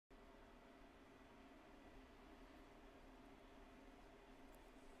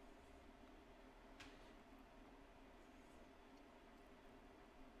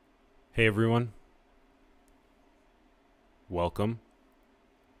Hey everyone, welcome.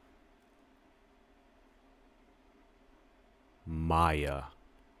 Maya.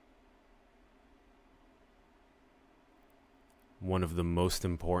 One of the most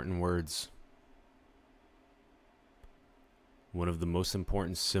important words, one of the most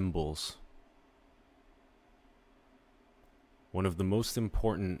important symbols, one of the most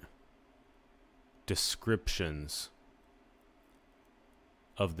important descriptions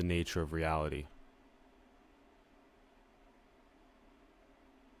of the nature of reality.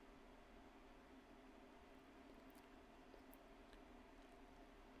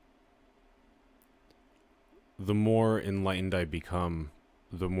 The more enlightened I become,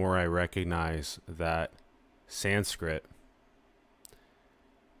 the more I recognize that Sanskrit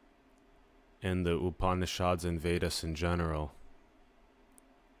and the Upanishads and Vedas in general,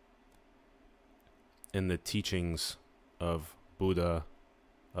 and the teachings of Buddha,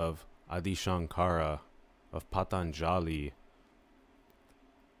 of Adi Shankara, of Patanjali,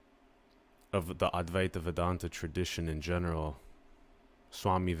 of the Advaita Vedanta tradition in general,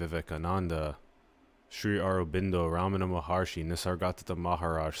 Swami Vivekananda, Sri Aurobindo, Ramana Maharshi, Nisargadatta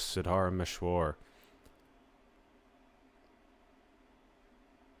Maharaj, Siddhara Meshwar.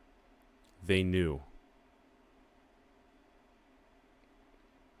 They knew.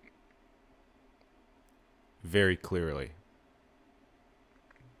 Very clearly.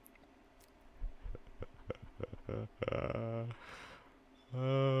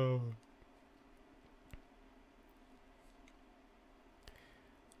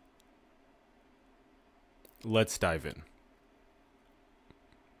 Let's dive in.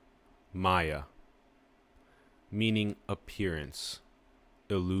 Maya, meaning appearance,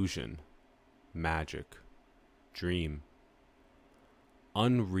 illusion, magic, dream,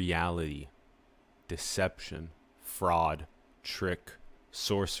 unreality, deception, fraud, trick,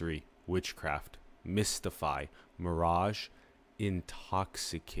 sorcery, witchcraft, mystify, mirage,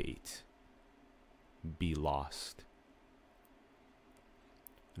 intoxicate, be lost.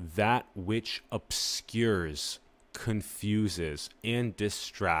 That which obscures, confuses, and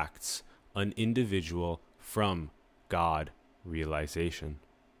distracts an individual from God realization.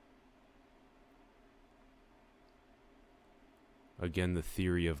 Again, the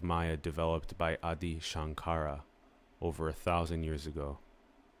theory of Maya developed by Adi Shankara over 1,000 years ago.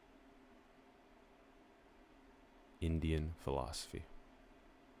 Indian philosophy.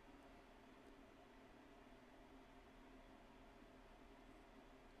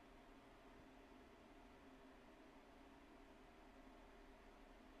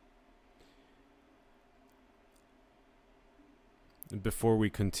 Before we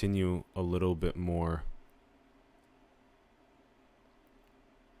continue a little bit more,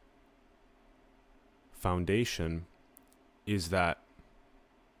 foundation is that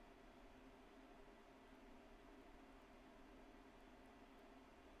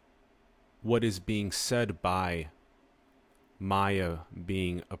what is being said by Maya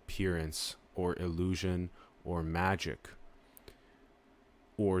being appearance or illusion or magic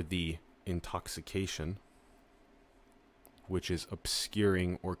or the intoxication, which is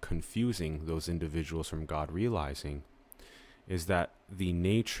obscuring or confusing those individuals from God realizing, is that the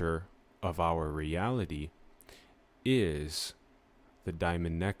nature of our reality is the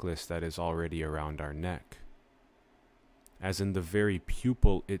diamond necklace that is already around our neck. As in, the very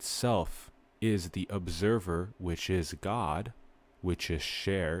pupil itself is the observer, which is God, which is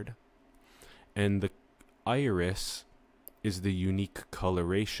shared, and the iris is the unique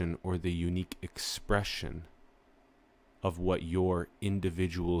coloration or the unique expression of what your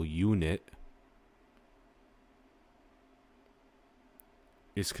individual unit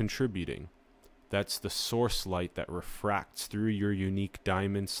is contributing. That's the source light that refracts through your unique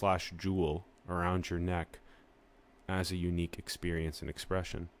diamond/jewel around your neck as a unique experience and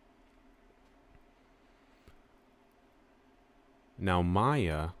expression. Now,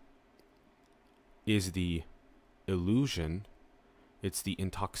 Maya is the illusion, it's the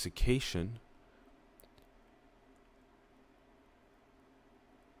intoxication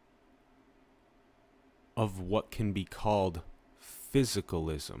of what can be called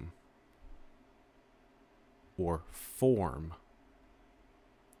physicalism or form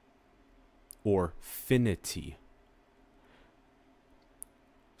or finity.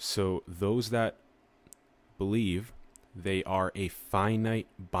 So those that believe they are a finite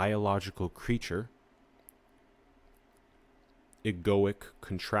biological creature, egoic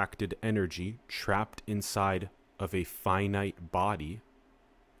contracted energy trapped inside of a finite body,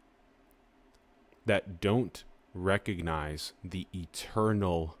 that don't recognize the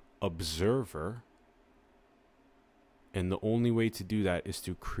eternal observer, And the only way to do that is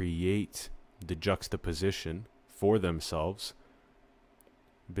to create the juxtaposition for themselves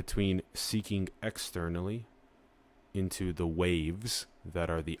between seeking externally into the waves that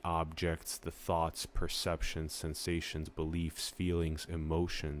are the objects, the thoughts, perceptions, sensations, beliefs, feelings,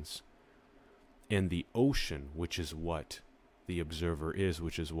 emotions, and the ocean, which is what the observer is,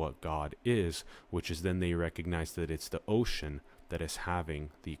 which is what God is, which is then they recognize that it's the ocean that is having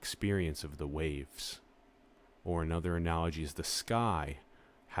the experience of the waves. Or another analogy is the sky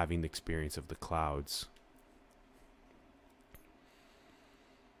having the experience of the clouds.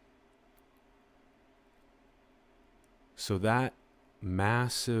 So that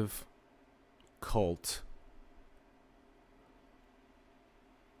massive cult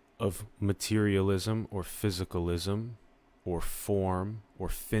of materialism or physicalism or form or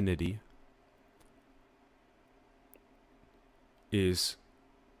finity is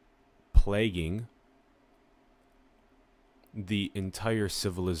plaguing the entire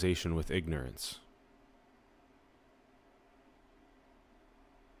civilization with ignorance.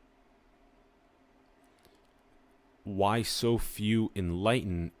 Why so few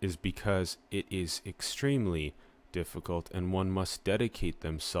enlighten is because it is extremely difficult, and one must dedicate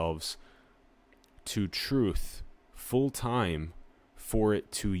themselves to truth full time for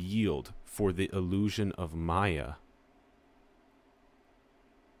it to yield, for the illusion of Maya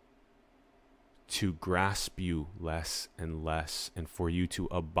to grasp you less and less, and for you to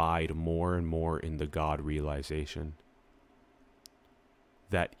abide more and more in the God realization.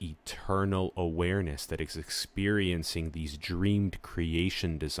 That eternal awareness that is experiencing these dreamed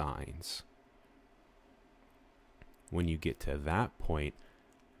creation designs. When you get to that point,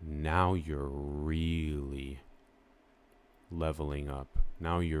 now you're really leveling up.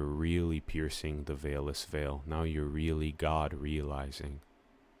 Now you're really piercing the veilless veil. Now you're really God realizing.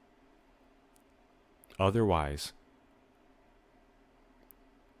 Otherwise,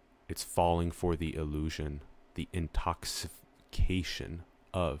 it's falling for the illusion, the intoxication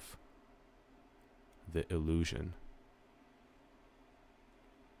of the illusion.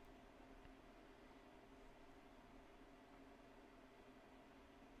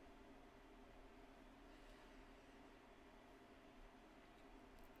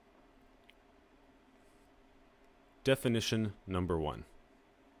 Definition number 1.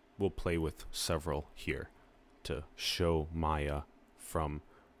 We'll play with several here to show Maya from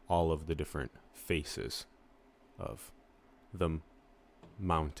all of the different faces of the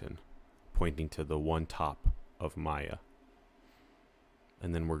mountain, pointing to the one top of Maya.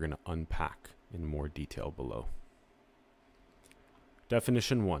 And then we're going to unpack in more detail below.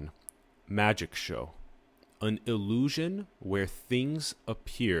 Definition 1. Magic show. An illusion where things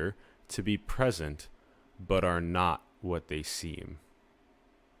appear to be present but are not what they seem.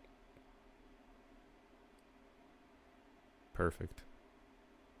 Perfect.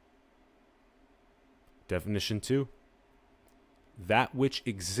 Definition 2. That which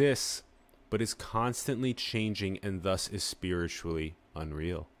exists but is constantly changing and thus is spiritually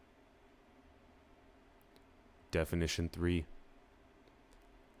unreal. Definition 3.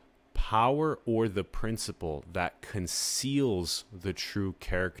 Power or the principle that conceals the true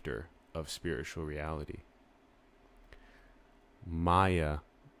character of spiritual reality. Maya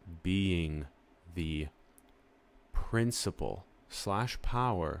being the principle /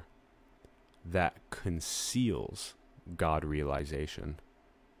 power that conceals God realization.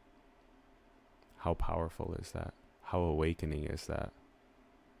 How powerful is that? How awakening is that?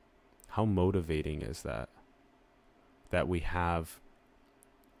 How motivating is that? That we have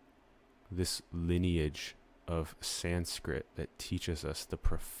this lineage of Sanskrit that teaches us the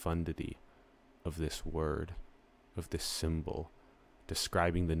profundity of this word, of this symbol,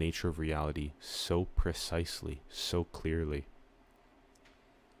 describing the nature of reality so precisely, so clearly.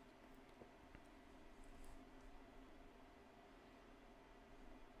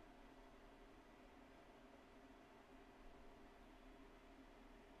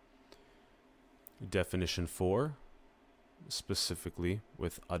 Definition 4, specifically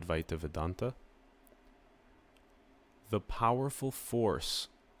with Advaita Vedanta. The powerful force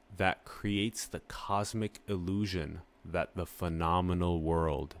that creates the cosmic illusion that the phenomenal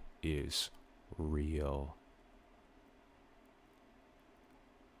world is real.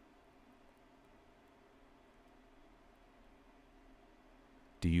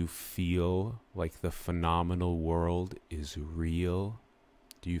 Do you feel like the phenomenal world is real?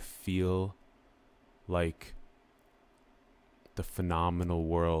 Do you feel like the phenomenal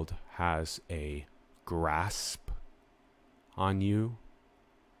world has a grasp on you?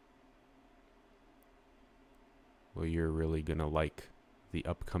 Well, you're really gonna like the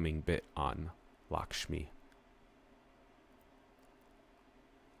upcoming bit on Lakshmi.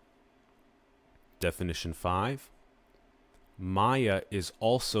 Definition 5. Maya is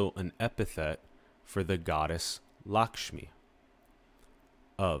also an epithet for the goddess Lakshmi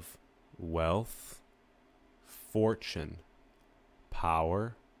of wealth, fortune,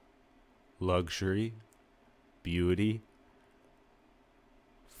 power, luxury, beauty,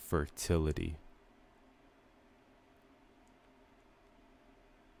 fertility.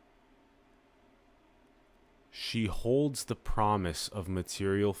 She holds the promise of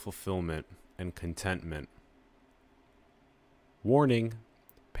material fulfillment and contentment. Warning,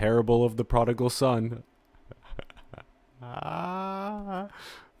 parable of the prodigal son.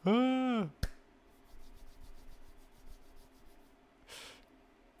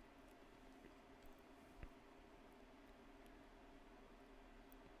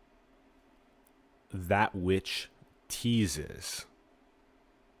 That which teases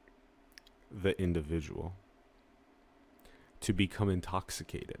the individual to become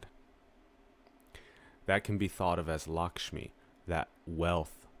intoxicated. That can be thought of as Lakshmi, that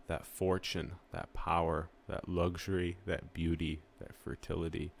wealth, that fortune, that power, that luxury, that beauty, that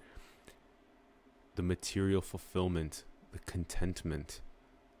fertility, the material fulfillment, the contentment,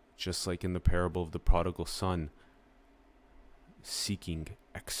 just like in the parable of the prodigal son, seeking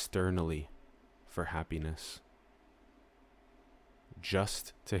externally for happiness,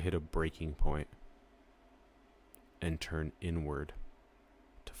 just to hit a breaking point and turn inward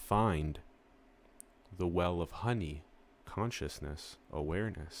to find the well of honey, consciousness,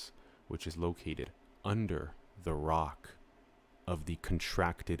 awareness, which is located under the rock of the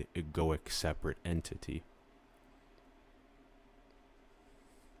contracted egoic separate entity.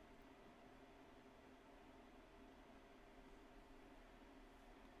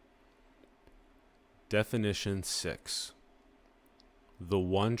 Definition 6. The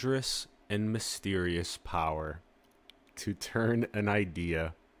wondrous and mysterious power to turn an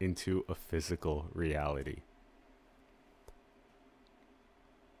idea into a physical reality.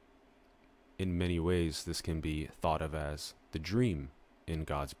 In many ways, this can be thought of as the dream in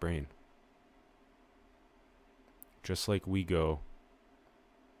God's brain. Just like we go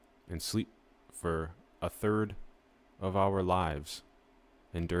and sleep for a third of our lives,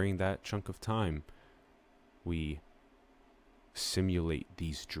 and during that chunk of time, we simulate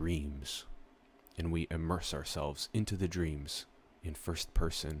these dreams, and we immerse ourselves into the dreams in first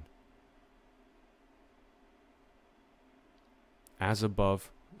person. As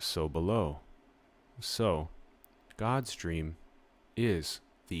above, so below. So, God's dream is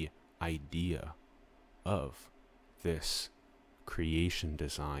the idea of this creation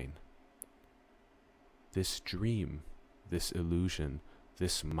design. This dream, this illusion,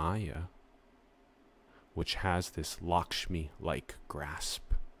 this Maya, which has this Lakshmi-like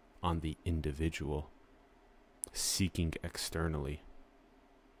grasp on the individual, seeking externally.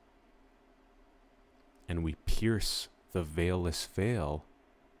 And we pierce the veilless veil,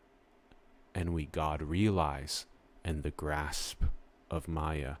 and we God realize, and the grasp of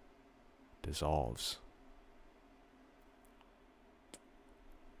Maya dissolves.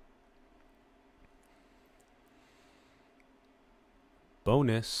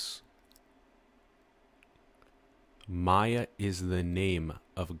 Bonus: Maya is the name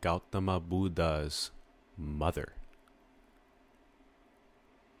of Gautama Buddha's mother.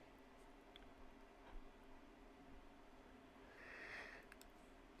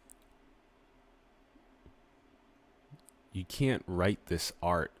 You can't write this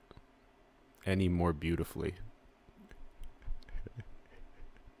art any more beautifully.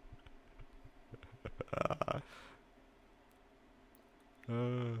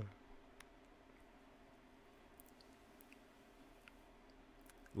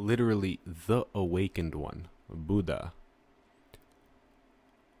 Literally, the awakened one, Buddha,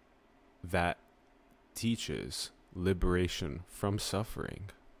 that teaches liberation from suffering,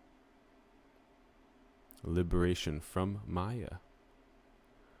 liberation from Maya.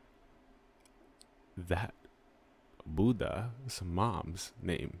 That Buddha's mom's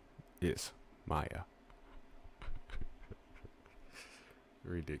name is Maya.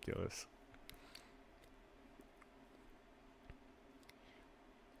 Ridiculous.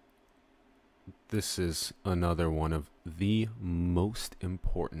 This is another one of the most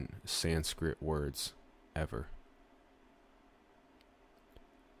important Sanskrit words ever.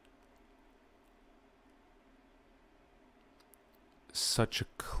 Such a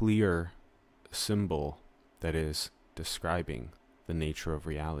clear symbol that is describing the nature of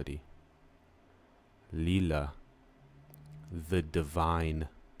reality. Lila, the divine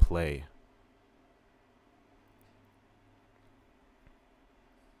play.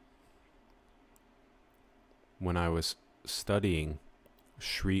 When I was studying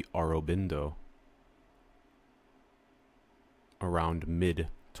Sri Aurobindo around mid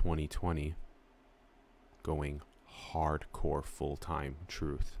 2020 going hardcore full-time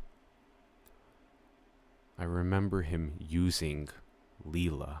truth. I remember him using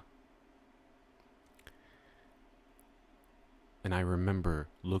Leela. And I remember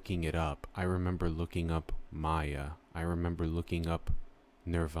looking it up. I remember looking up Maya. I remember looking up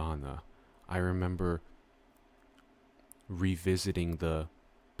Nirvana. I remember revisiting the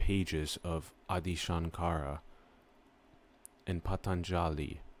pages of Adi Shankara and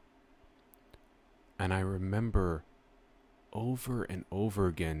Patanjali. And I remember over and over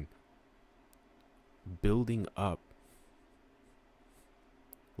again building up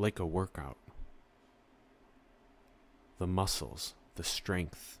like a workout. The muscles, the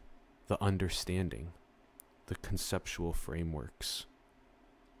strength, the understanding, the conceptual frameworks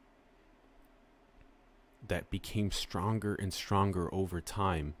that became stronger and stronger over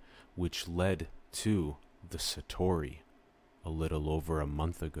time, which led to the Satori a little over a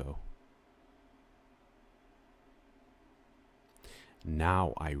month ago.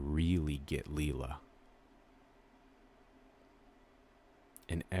 Now I really get Leela.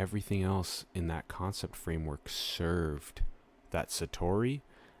 And everything else in that concept framework served that Satori,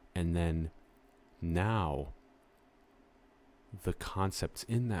 and then now the concepts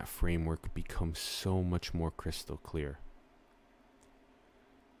in that framework become so much more crystal clear.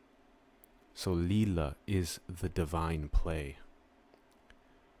 So Leela is the divine play,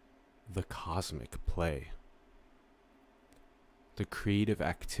 the cosmic play, the creative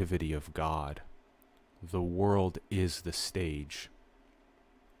activity of God. The world is the stage.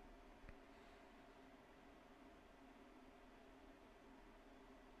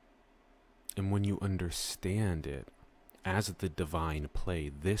 And when you understand it as the divine play,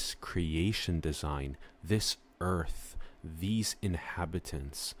 this creation design, this earth, these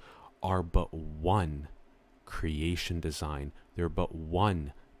inhabitants are but one creation design. They're but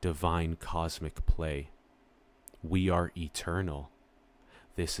one divine cosmic play. We are eternal.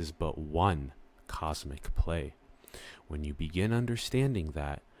 This is but one cosmic play. When you begin understanding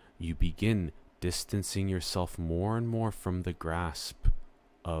that, you begin distancing yourself more and more from the grasp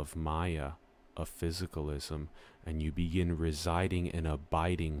of Maya, of physicalism, and you begin residing and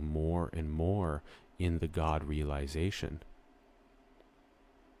abiding more and more in the God realization.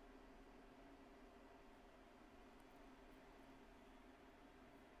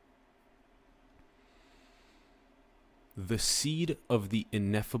 The seed of the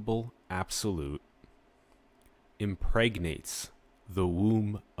ineffable absolute impregnates the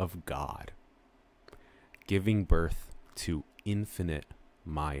womb of God, giving birth to infinite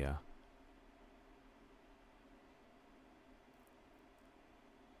Maya.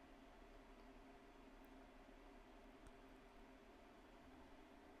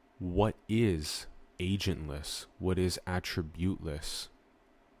 What is agentless? What is attributeless?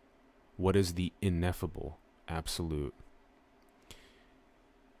 What is the ineffable absolute?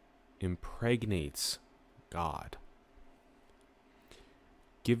 Impregnates God,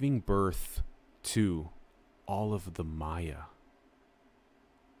 giving birth to all of the Maya,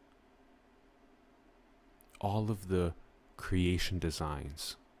 all of the creation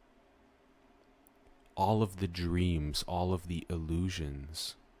designs, all of the dreams, all of the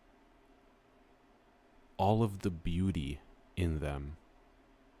illusions, all of the beauty in them,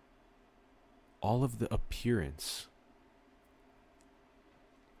 all of the appearance.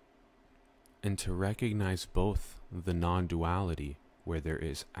 And to recognize both the non-duality, where there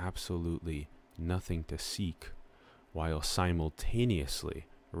is absolutely nothing to seek, while simultaneously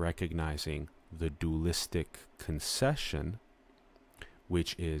recognizing the dualistic concession,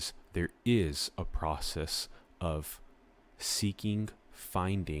 which is there is a process of seeking,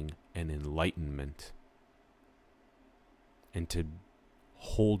 finding, and enlightenment. And to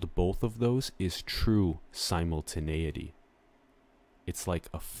hold both of those is true simultaneity. It's like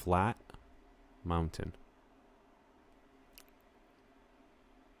a flat mountain.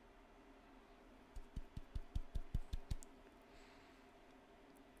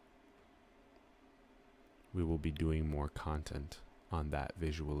 We will be doing more content on that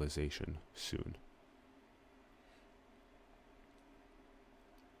visualization soon.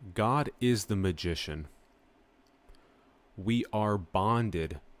 God is the magician. We are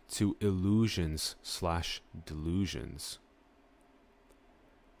bonded to illusions/delusions.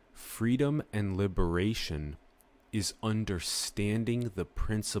 Freedom and liberation is understanding the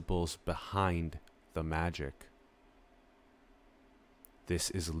principles behind the magic.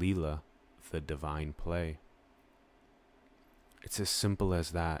 This is Leela, the divine play. It's as simple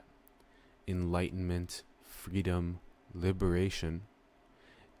as that. Enlightenment, freedom, liberation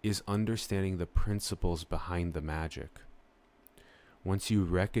is understanding the principles behind the magic. Once you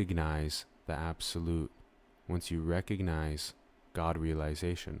recognize the absolute, once you recognize God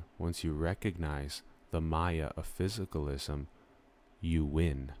realization, once you recognize the Maya of physicalism, you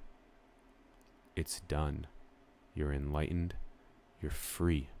win. It's done. You're enlightened. You're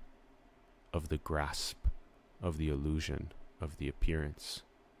free of the grasp of the illusion of the appearance.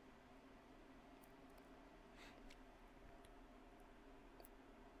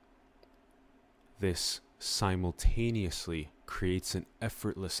 This simultaneously creates an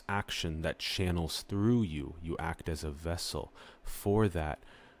effortless action that channels through you. You act as a vessel for that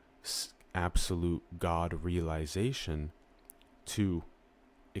absolute God realization to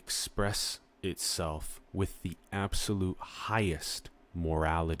express itself with the absolute highest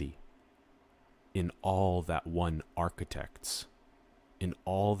morality in all that one architects. In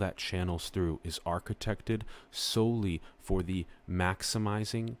all that channels through is architected solely for the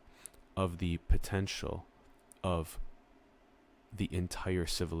maximizing of the potential of the entire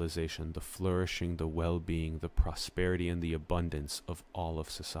civilization, the flourishing, the well-being, the prosperity, and the abundance of all of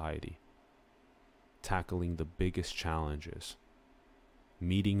society. Tackling the biggest challenges,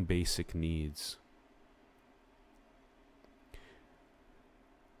 meeting basic needs.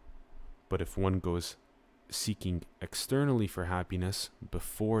 But if one goes seeking externally for happiness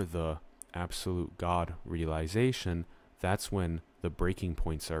before the absolute God realization, that's when the breaking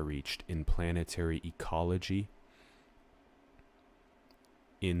points are reached in planetary ecology,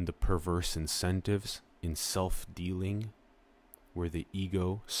 in the perverse incentives, in self-dealing, where the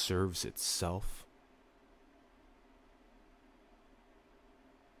ego serves itself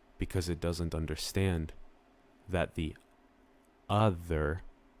because it doesn't understand that the other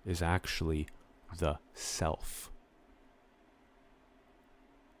is actually the self.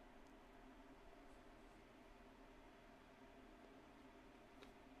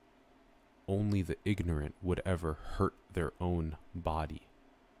 Only the ignorant would ever hurt their own body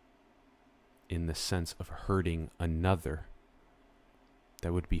in the sense of hurting another.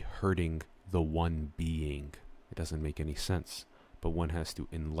 That would be hurting the one being. It doesn't make any sense, but one has to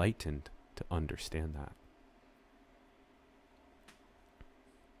enlighten to understand that.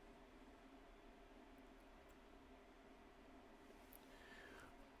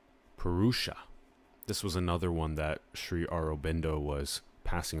 Purusha. This was another one that Sri Aurobindo was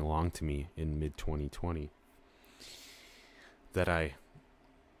passing along to me in mid-2020 that I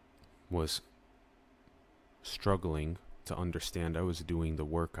was struggling to understand. I was doing the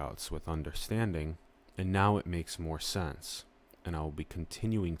workouts with understanding, and now it makes more sense. And I will be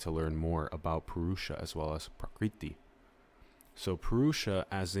continuing to learn more about Purusha as well as Prakriti. So Purusha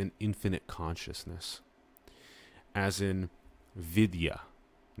as in infinite consciousness, as in Vidya,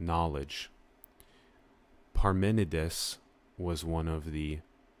 knowledge. Parmenides was one of the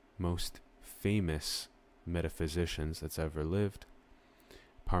most famous metaphysicians that's ever lived.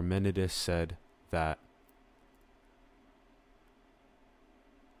 Parmenides said that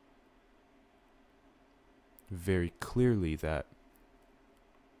very clearly that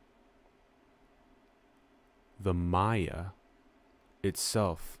the Maya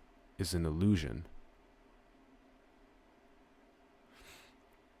itself is an illusion.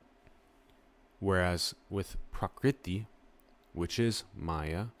 Whereas with Prakriti, which is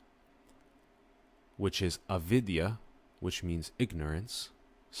Maya, which is avidya, which means ignorance.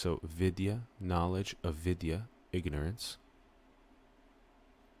 So vidya, knowledge, avidya, ignorance.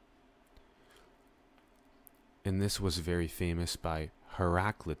 And this was very famous by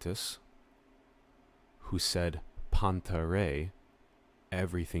Heraclitus, who said, Pantare,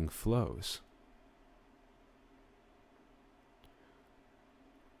 everything flows.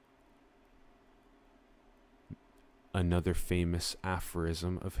 Another famous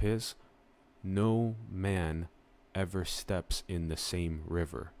aphorism of his, no man ever steps in the same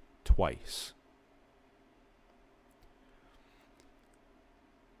river twice.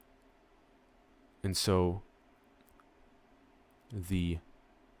 And so the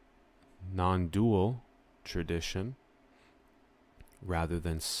non-dual tradition, rather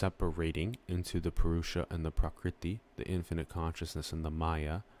than separating into the Purusha and the Prakriti, the infinite consciousness and the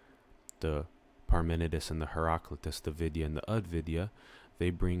Maya, the Parmenides and the Heraclitus, the Vidya and the Advidya, they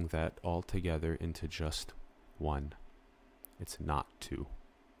bring that all together into just one. It's not two.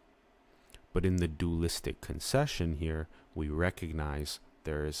 But in the dualistic concession here, we recognize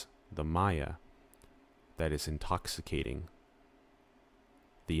there is the Maya that is intoxicating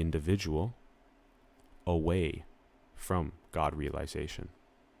the individual away from God realization.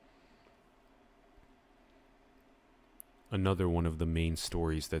 Another one of the main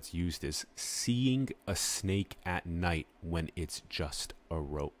stories that's used is seeing a snake at night when it's just a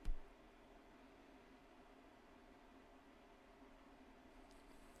rope.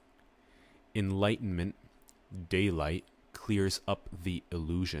 Enlightenment, daylight, clears up the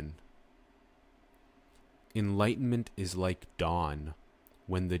illusion. Enlightenment is like dawn,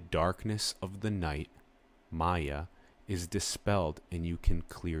 when the darkness of the night, Maya, is dispelled and you can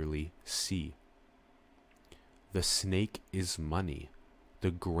clearly see. The snake is money,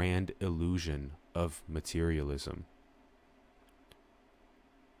 the grand illusion of materialism.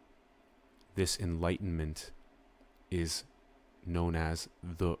 This enlightenment is known as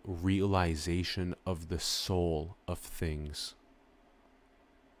the realization of the soul of things.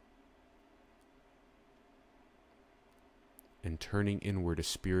 And turning inward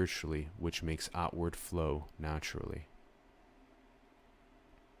spiritually, which makes outward flow naturally.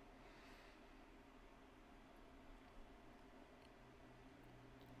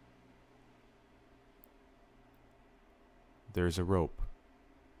 There's a rope.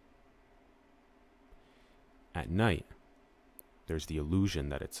 At night, there's the illusion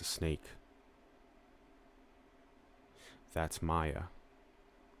that it's a snake. That's Maya.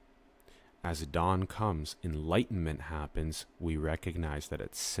 As dawn comes, enlightenment happens, we recognize that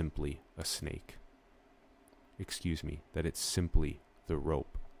it's simply a snake. Excuse me, that it's simply the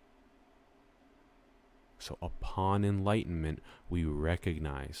rope. So upon enlightenment, we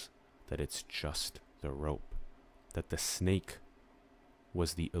recognize that it's just the rope, that the snake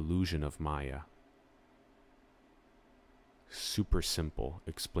was the illusion of Maya. Super simple,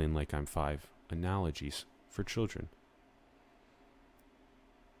 explain like I'm 5, analogies for children.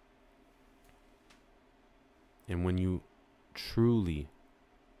 And when you truly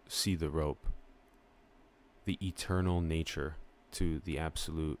see the rope, the eternal nature to the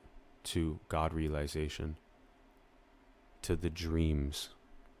absolute, to God realization, to the dreams,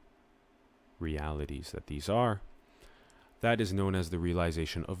 realities that these are, that is known as the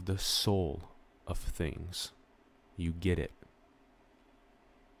realization of the soul of things. You get it.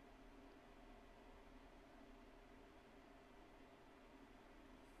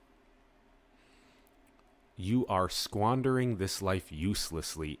 You are squandering this life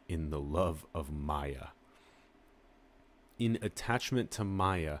uselessly in the love of Maya. In attachment to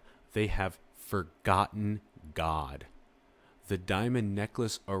Maya, they have forgotten God. The diamond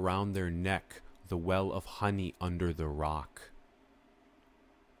necklace around their neck, the well of honey under the rock.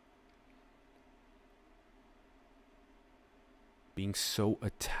 Being so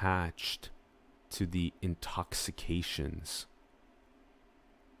attached to the intoxications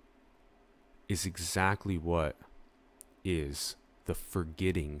is exactly what is the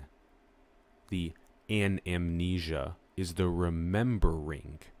forgetting. The anamnesia is the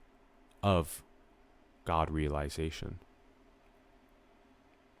remembering of God realization.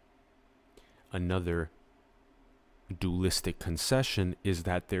 Another dualistic concession is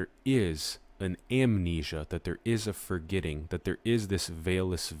that there is an amnesia, that there is a forgetting, that there is this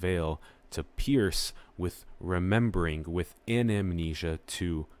veilless veil to pierce with remembering, with anamnesia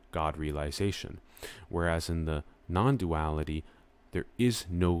to God realization. Whereas in the non-duality, there is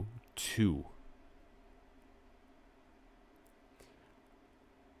no two.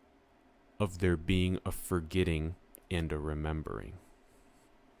 Of there being a forgetting and a remembering.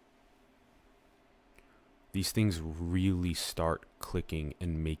 These things really start clicking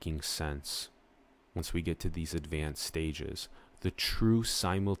and making sense once we get to these advanced stages. The true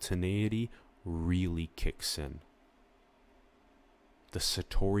simultaneity really kicks in. The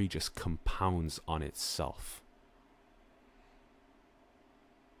Satori just compounds on itself.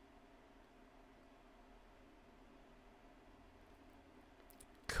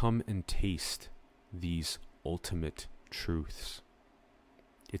 Come and taste these ultimate truths.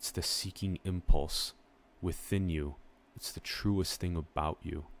 It's the seeking impulse within you. It's the truest thing about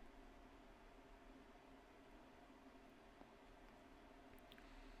you.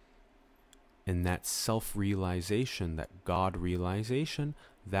 And that self-realization, that God realization,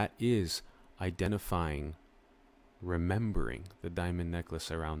 that is identifying, remembering the diamond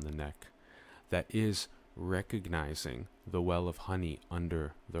necklace around the neck. That is recognizing the well of honey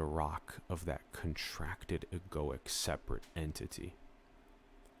under the rock of that contracted, egoic, separate entity.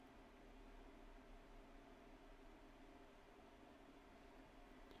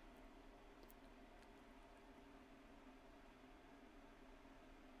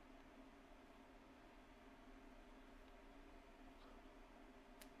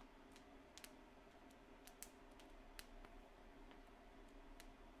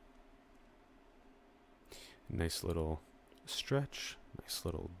 Nice little stretch, nice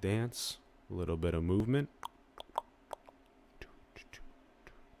little dance, a little bit of movement.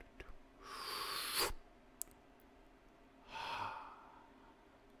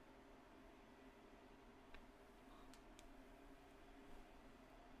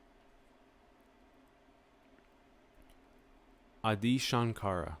 Adi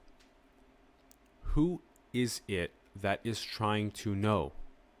Shankara, who is it that is trying to know?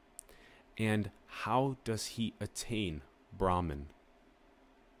 And how does he attain Brahman?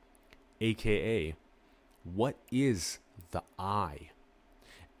 AKA, what is the I?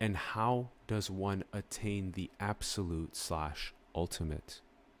 And how does one attain the absolute/ultimate?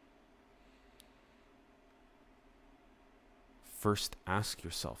 First, ask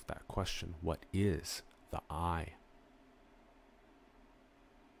yourself that question. What is the I?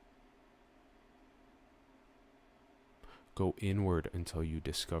 Go inward until you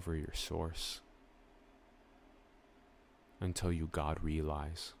discover your source, until you God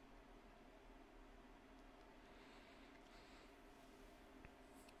realize.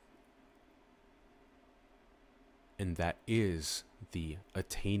 And that is the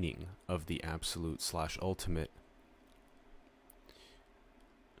attaining of the absolute/ultimate.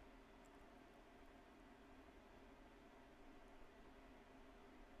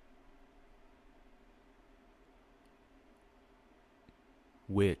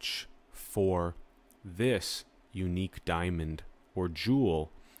 Which, for this unique diamond or jewel,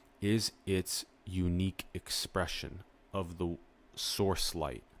 is its unique expression of the source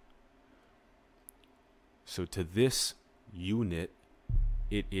light. So to this unit,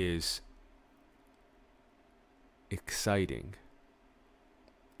 it is exciting.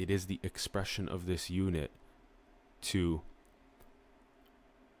 It is the expression of this unit to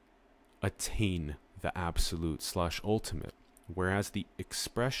attain the absolute/ultimate. Whereas the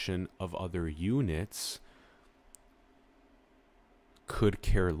expression of other units could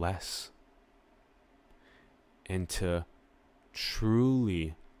care less. And to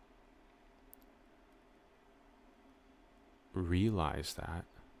truly realize that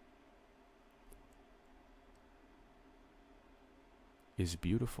is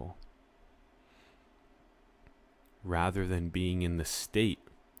beautiful. Rather than being in the state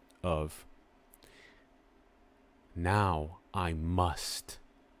of, now I must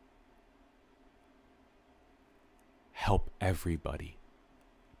help everybody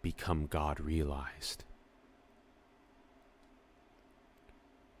become God realized.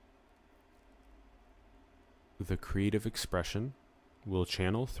 The creative expression will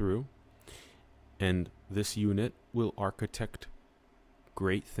channel through, and this unit will architect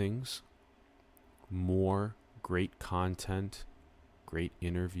great things, more great content, great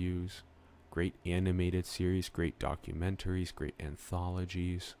interviews, great animated series, great documentaries, great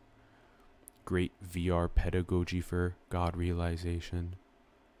anthologies, great VR pedagogy for God realization,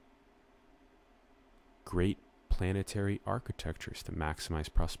 great planetary architectures to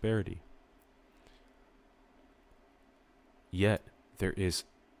maximize prosperity. Yet, there is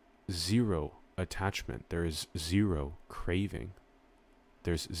zero attachment, there is zero craving,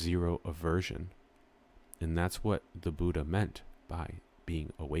 there's zero aversion. And that's what the Buddha meant by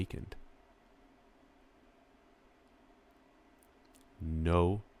being awakened.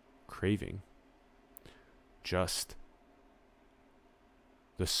 No craving, just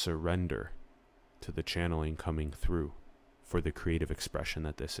the surrender to the channeling coming through for the creative expression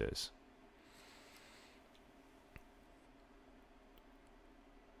that this is.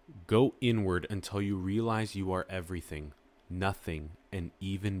 Go inward until you realize you are everything, nothing, and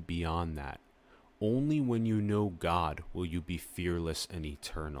even beyond that. Only when you know God will you be fearless and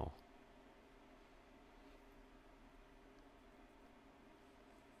eternal.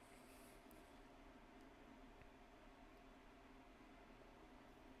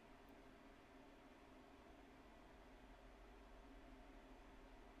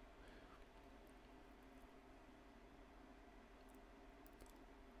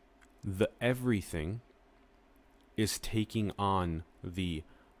 The everything is taking on the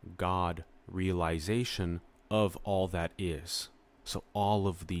God realization of all that is. So all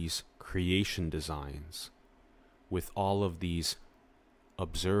of these creation designs with all of these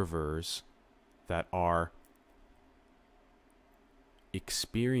observers that are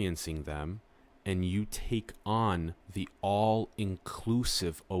experiencing them, and you take on the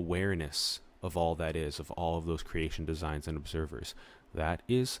all-inclusive awareness of all that is, of all of those creation designs and observers. That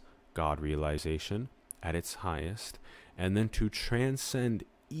is God realization at its highest, and then to transcend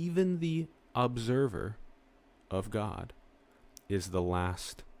even the observer of God is the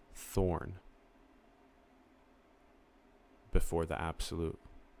last thorn before the absolute.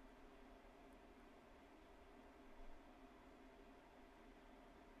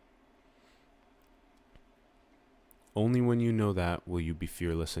 Only when you know that will you be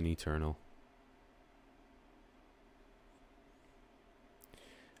fearless and eternal.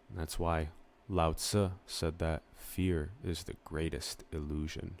 And that's why Lao Tzu said that fear is the greatest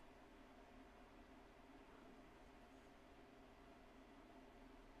illusion.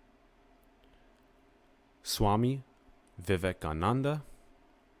 Swami Vivekananda,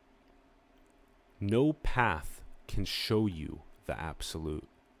 no path can show you the absolute.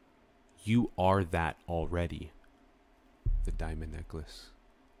 You are that already. The diamond necklace.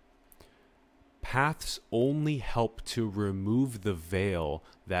 Paths only help to remove the veil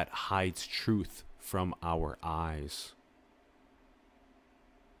that hides truth from our eyes.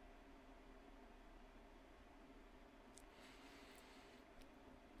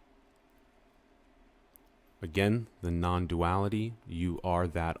 Again, the non-duality, you are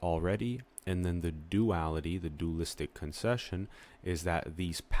that already. And then the duality, the dualistic concession, is that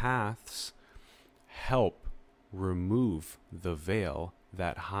these paths help remove the veil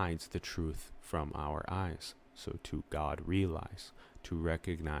that hides the truth from our eyes. So to God realize, to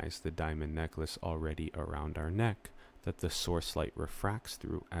recognize the diamond necklace already around our neck that the source light refracts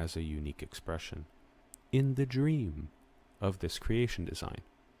through as a unique expression in the dream of this creation design.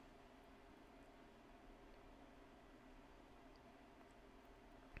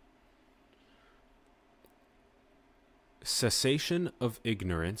 Cessation of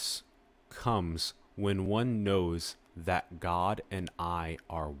ignorance comes when one knows that God and I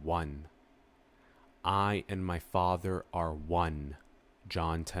are one. I and my Father are one.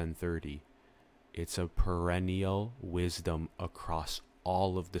 John 10:30. It's a perennial wisdom across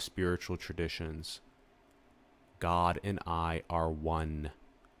all of the spiritual traditions. God and I are one.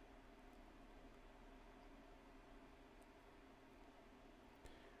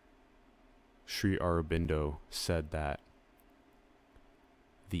 Sri Aurobindo said that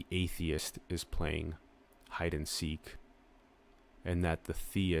the atheist is playing hide and seek, and that the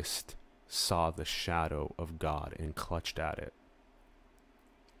theist saw the shadow of God and clutched at it.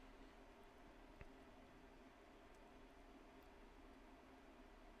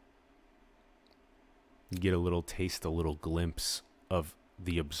 You get a little taste, a little glimpse of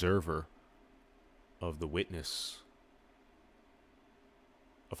the observer, of the witness,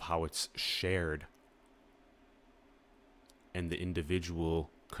 of how it's shared, and the individual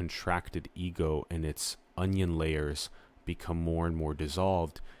contracted ego and its onion layers become more and more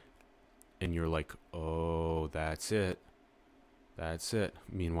dissolved, and you're like, oh, that's it. That's it.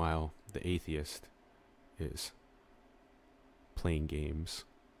 Meanwhile, the atheist is playing games,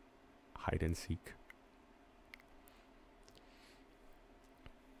 hide and seek.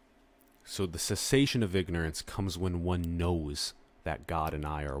 So the cessation of ignorance comes when one knows that God and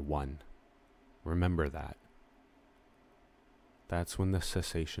I are one. Remember that. That's when the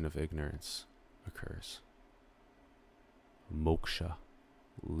cessation of ignorance occurs. Moksha,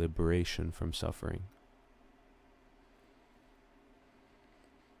 liberation from suffering.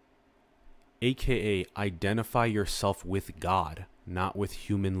 AKA, identify yourself with God, not with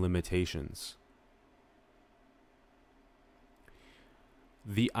human limitations.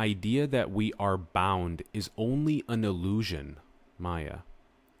 The idea that we are bound is only an illusion, Maya.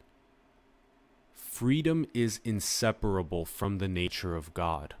 Freedom is inseparable from the nature of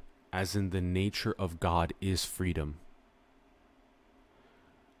God, as in the nature of God is freedom.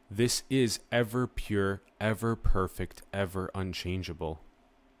 This is ever pure, ever perfect, ever unchangeable.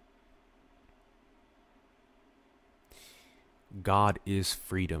 God is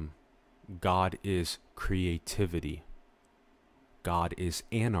freedom. God is creativity. God is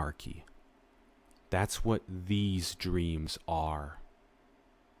anarchy. That's what these dreams are.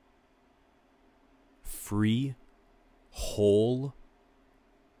 Free, whole,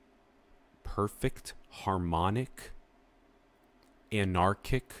 perfect, harmonic,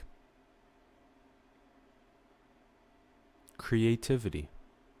 anarchic creativity.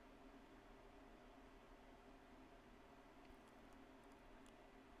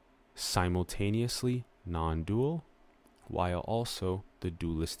 Simultaneously non-dual, while also the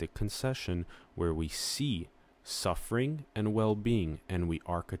dualistic concession where we see suffering and well-being and we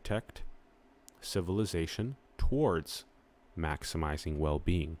architect civilization towards maximizing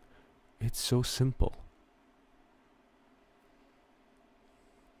well-being. It's so simple.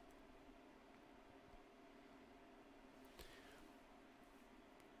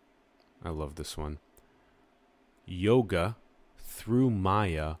 I love this one. Yoga, through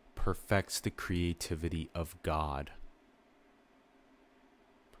Maya, perfects the creativity of God.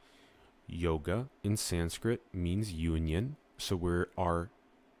 Yoga in Sanskrit means union, so we are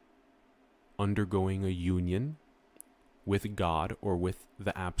undergoing a union with God or with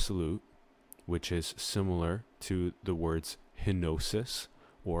the Absolute, which is similar to the words henosis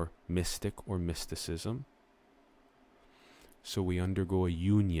or mystic or mysticism. So we undergo a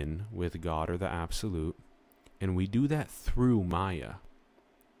union with God or the Absolute, and we do that through Maya.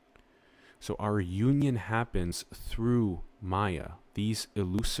 So our union happens through Maya, these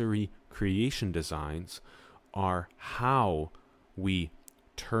illusory creation designs, are how we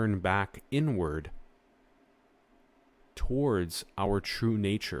turn back inward towards our true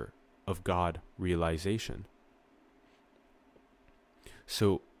nature of God realization.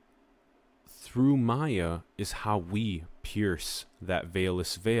 So through Maya is how we pierce that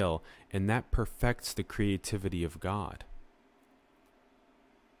veilless veil, and that perfects the creativity of God.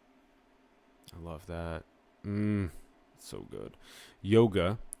 I love that. So good.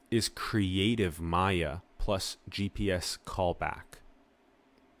 Yoga is creative Maya plus GPS callback.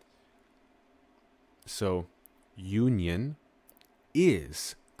 So union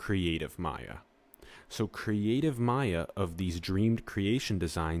is creative Maya. So creative Maya of these dreamed creation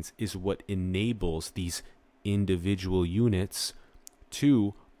designs is what enables these individual units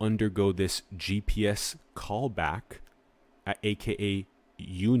to undergo this GPS callback, aka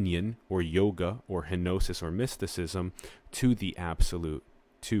union or yoga or henosis or mysticism, to the absolute,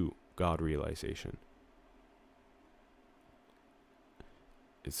 to God realization.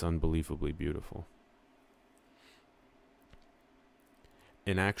 It's unbelievably beautiful.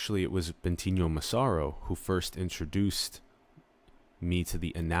 And actually, it was Bentinho Massaro who first introduced me to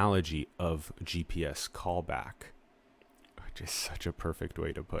the analogy of GPS callback, which is such a perfect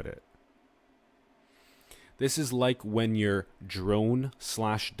way to put it. This is like when your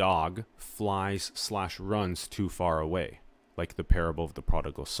drone/dog flies/runs too far away, like the parable of the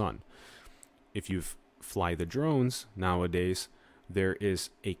prodigal son. If you fly the drones nowadays, there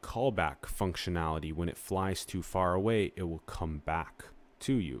is a callback functionality. When it flies too far away, it will come back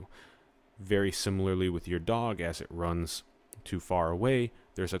to you. Very similarly with your dog, as it runs too far away,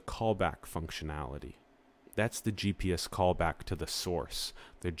 there's a callback functionality. That's the GPS callback to the source,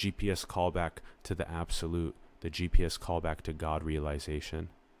 the GPS callback to the absolute, the GPS callback to God realization.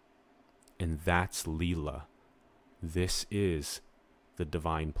 And that's Leela. This is the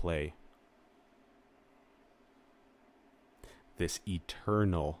divine play. This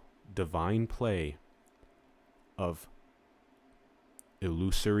eternal divine play of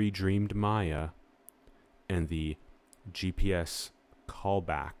illusory dreamed Maya and the GPS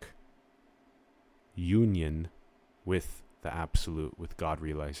callback union with the absolute, with God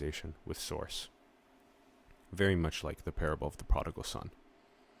realization, with source. Very much like the parable of the prodigal son.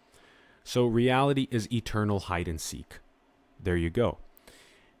 So reality is eternal hide and seek. There you go.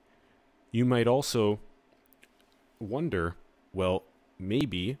 You might also wonder, well,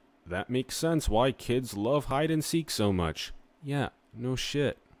 maybe that makes sense why kids love hide and seek so much. Yeah, no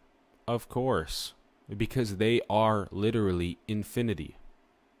shit. Of course. Because they are literally infinity.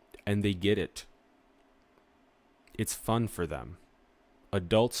 And they get it. It's fun for them.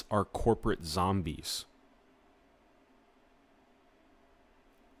 Adults are corporate zombies.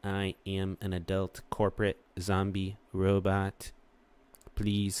 I am an adult corporate zombie robot.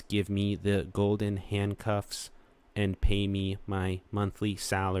 Please give me the golden handcuffs and pay me my monthly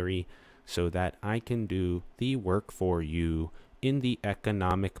salary so that I can do the work for you in the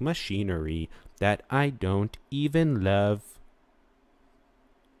economic machinery that I don't even love.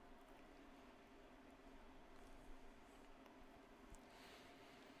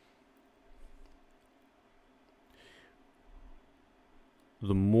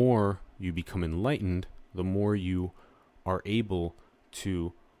 The more you become enlightened, the more you are able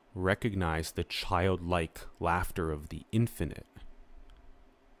to recognize the childlike laughter of the infinite.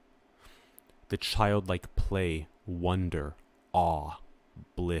 The childlike play, wonder, awe,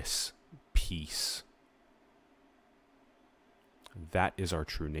 bliss, peace. That is our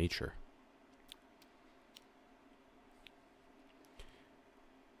true nature.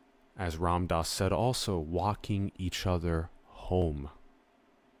 As Ram Dass said also, walking each other home.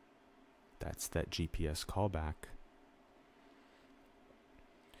 That's that GPS callback.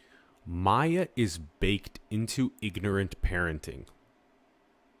 Maya is baked into ignorant parenting.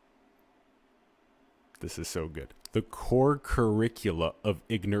 This is so good. The core curricula of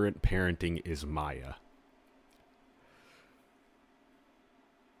ignorant parenting is Maya.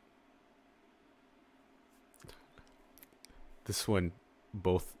 This one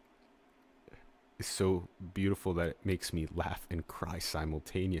both is so beautiful that it makes me laugh and cry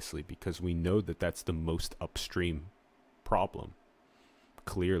simultaneously, because we know that that's the most upstream problem.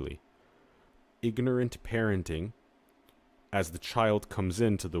 Clearly. Ignorant parenting, as the child comes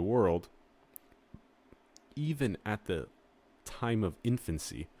into the world, even at the time of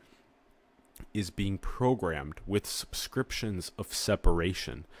infancy, is being programmed with subscriptions of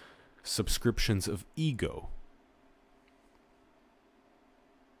separation, subscriptions of ego.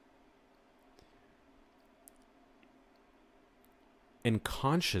 And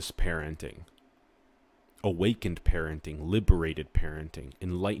conscious parenting, awakened parenting, liberated parenting,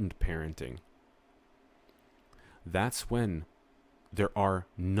 enlightened parenting, that's when there are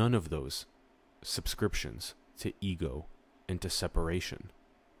none of those subscriptions to ego and to separation.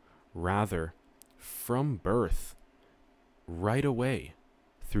 Rather, from birth, right away,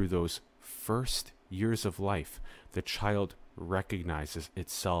 through those first years of life, the child recognizes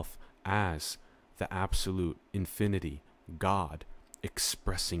itself as the absolute infinity, God,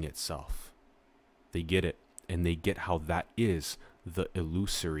 expressing itself. They get it, and they get how that is the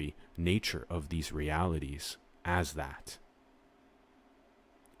illusory nature of these realities as that.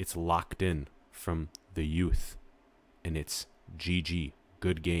 It's locked in from the youth, and it's GG,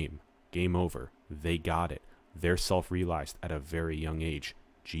 good game, game over. They got it. They're self-realized at a very young age.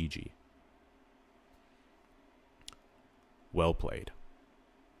 GG. Well played.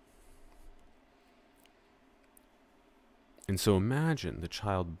 And so imagine the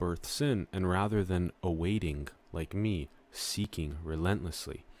child births in, and rather than awaiting, like me, seeking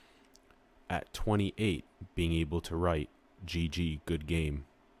relentlessly, at 28 being able to write, GG, good game,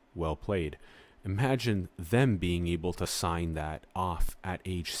 well played. Imagine them being able to sign that off at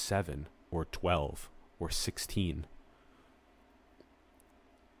age 7 or 12 or 16.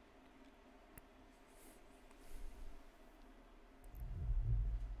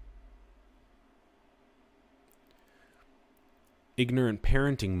 Ignorant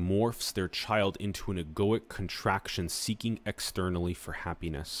parenting morphs their child into an egoic contraction seeking externally for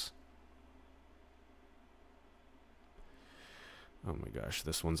happiness. Oh my gosh,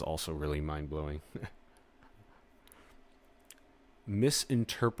 this one's also really mind-blowing.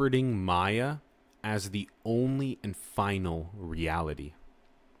 Misinterpreting Maya as the only and final reality.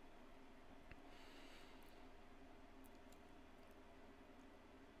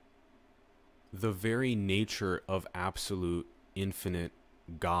 The very nature of absolute infinite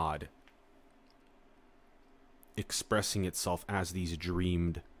God expressing itself as these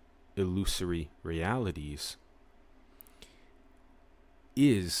dreamed illusory realities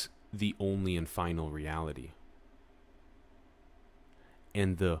is the only and final reality.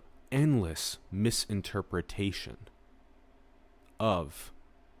 And the endless misinterpretation of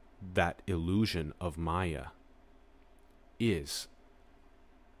that illusion of Maya is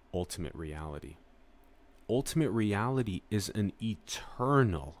ultimate reality. Ultimate reality is an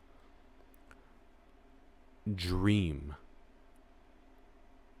eternal dream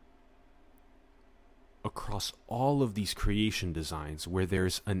across all of these creation designs, where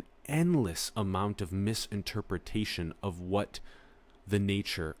there's an endless amount of misinterpretation of what the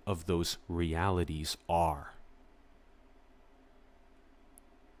nature of those realities are.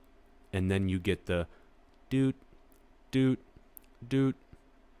 And then you get the doot, doot, doot,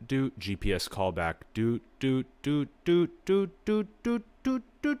 doot, GPS callback, doot, doot, doot, doot, doot, doot, doot,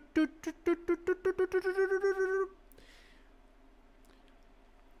 doot, doot, doot, doot, doot.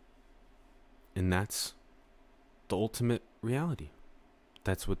 And that's the ultimate reality.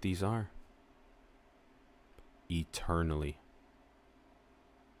 That's what these are. Eternally.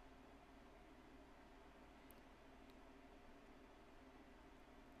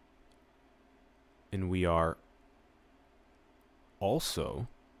 And we are also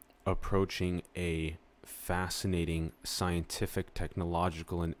approaching a fascinating scientific,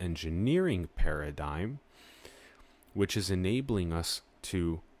 technological, and engineering paradigm, which is enabling us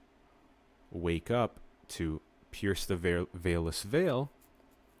to wake up, to pierce the veilless veil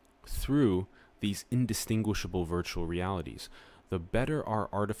through these indistinguishable virtual realities. The better our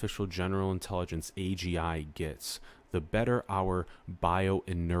artificial general intelligence AGI gets, the better our bio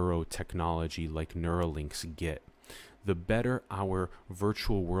and neurotechnology like Neuralinks get, the better our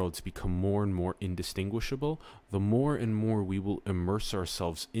virtual worlds become more and more indistinguishable, the more and more we will immerse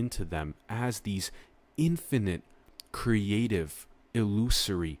ourselves into them as these infinite, creative,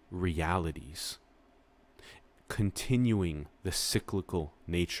 illusory realities, continuing the cyclical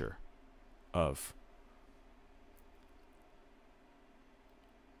nature of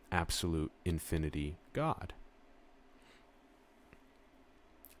absolute infinity God.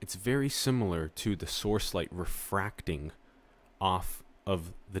 It's very similar to the source light refracting off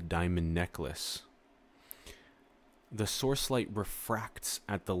of the diamond necklace. The source light refracts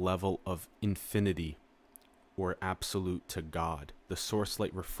at the level of infinity or absolute to God. The source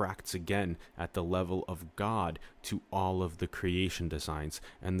light refracts again at the level of God to all of the creation designs.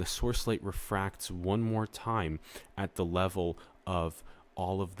 And the source light refracts one more time at the level of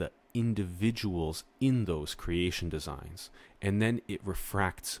all of the individuals in those creation designs. And then it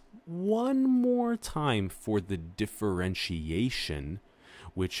refracts one more time for the differentiation,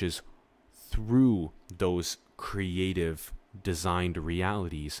 which is through those creative designed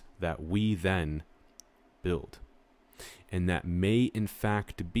realities that we then build. And that may in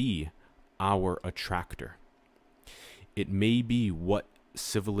fact be our attractor. It may be what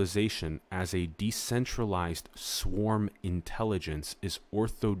civilization as a decentralized swarm intelligence is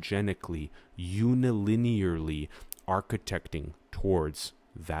orthogenically, unilinearly architecting towards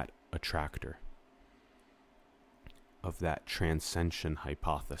that attractor of that transcension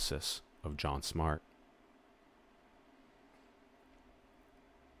hypothesis of John Smart.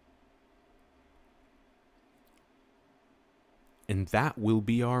 And that will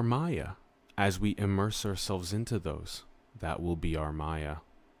be our Maya. As we immerse ourselves into those, that will be our Maya.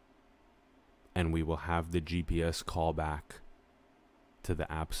 And we will have the GPS call back to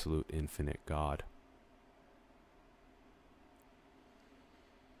the absolute infinite God.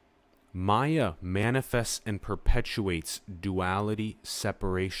 Maya manifests and perpetuates duality,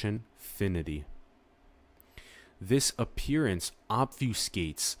 separation, finity. This appearance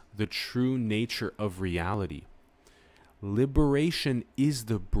obfuscates the true nature of reality. Liberation is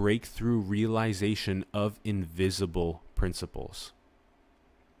the breakthrough realization of invisible principles.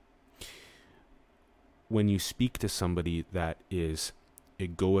 When you speak to somebody that is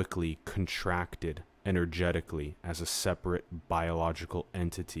egoically contracted energetically as a separate biological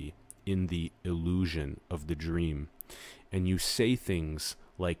entity in the illusion of the dream, and you say things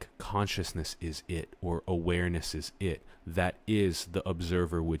like consciousness is it, or awareness is it, that is the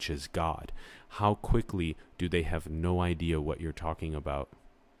observer, which is God, how quickly do they have no idea what you're talking about?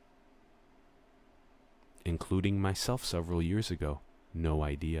 Including myself several years ago, no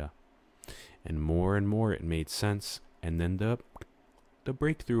idea. And more it made sense, and then the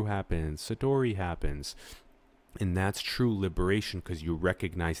breakthrough happens, Satori happens. And that's true liberation, because you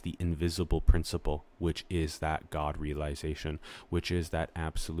recognize the invisible principle, which is that God realization, which is that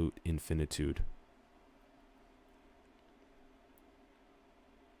absolute infinitude.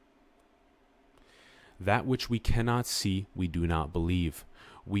 That which we cannot see, we do not believe.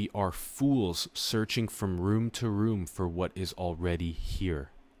 We are fools searching from room to room for what is already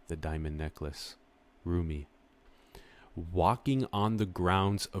here. The diamond necklace. Rumi. Walking on the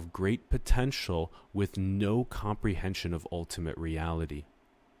grounds of great potential with no comprehension of ultimate reality.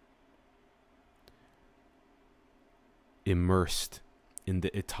 Immersed in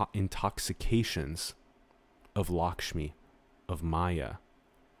the intoxications of Lakshmi, of Maya.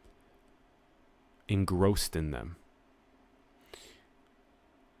 Engrossed in them.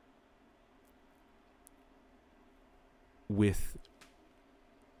 With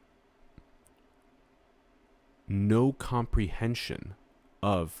no comprehension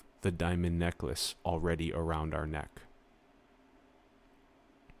of the diamond necklace already around our neck.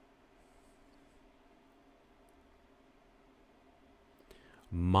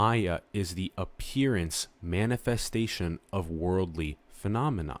 Maya is the appearance, manifestation of worldly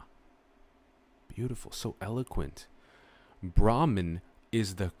phenomena. Beautiful, so eloquent. Brahman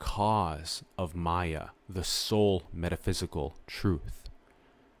is the cause of Maya, the sole metaphysical truth.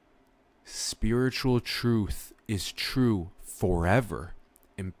 Spiritual truth is true forever.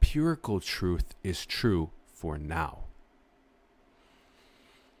 Empirical truth is true for now.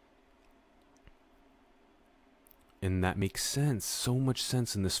 And that makes sense, so much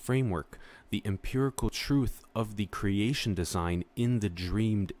sense in this framework. The empirical truth of the creation design in the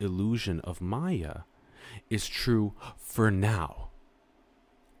dreamed illusion of Maya is true for now.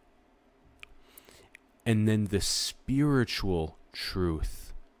 And then the spiritual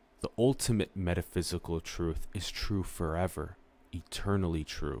truth, the ultimate metaphysical truth, is true forever, eternally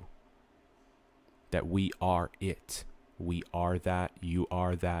true. That we are it. We are that, you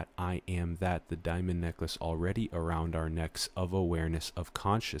are that, I am that, the diamond necklace already around our necks of awareness, of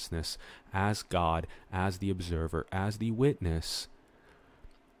consciousness, as God, as the observer, as the witness,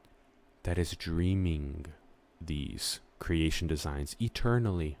 that is dreaming these creation designs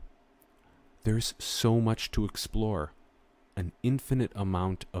eternally. There's so much to explore, an infinite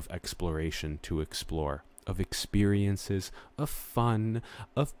amount of exploration to explore. Of experiences, of fun,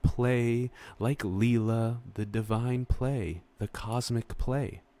 of play, like Leela, the divine play, the cosmic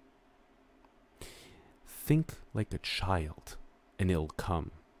play. Think like a child, and it'll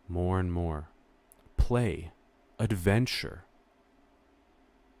come more and more. Play, adventure,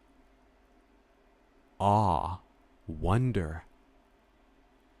 awe, wonder.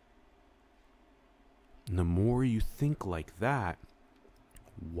 And the more you think like that,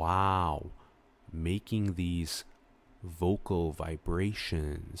 wow, making these vocal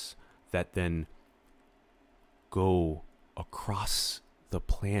vibrations that then go across the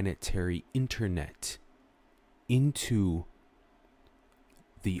planetary internet into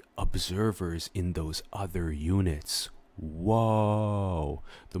the observers in those other units. Whoa!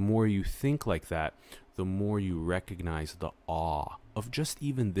 The more you think like that, the more you recognize the awe of just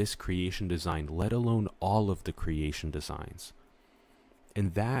even this creation design, let alone all of the creation designs.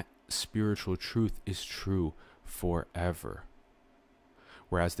 And that spiritual truth is true forever.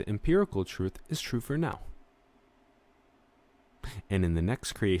 Whereas the empirical truth is true for now. And in the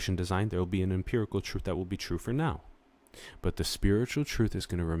next creation design, there will be an empirical truth that will be true for now. But the spiritual truth is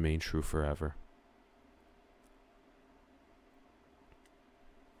going to remain true forever.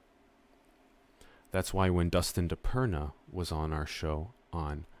 That's why when Dustin DePerna was on our show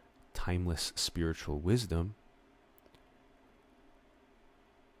on timeless spiritual wisdom,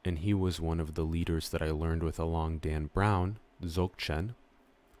 and he was one of the leaders that I learned with along Dan Brown, Dzogchen.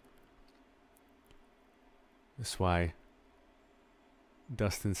 That's why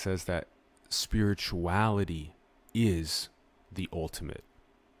Dustin says that spirituality is the ultimate.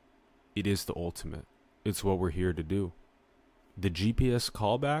 It is the ultimate. It's what we're here to do. The GPS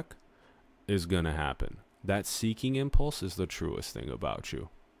callback is going to happen. That seeking impulse is the truest thing about you.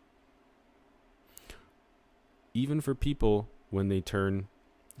 Even for people when they turn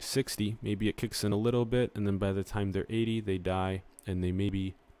 60, maybe it kicks in a little bit, and then by the time they're 80, they die, and they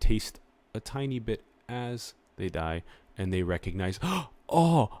maybe taste a tiny bit as they die, and they recognize,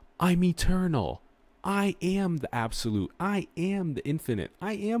 oh, I'm eternal. I am the absolute. I am the infinite.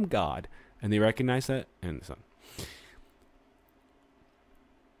 I am God. And they recognize that, and so on.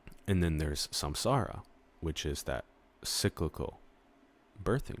 And then there's samsara, which is that cyclical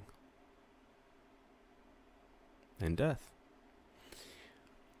birthing and death.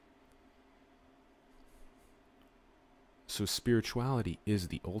 So spirituality is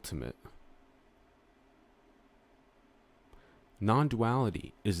the ultimate.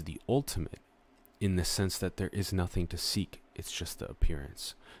 Non-duality is the ultimate in the sense that there is nothing to seek. It's just the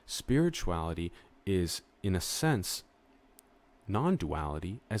appearance. Spirituality is, in a sense,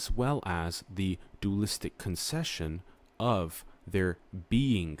 non-duality as well as the dualistic concession of there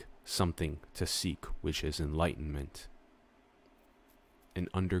being something to seek, which is enlightenment, and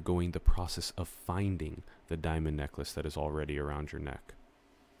undergoing the process of finding the diamond necklace that is already around your neck.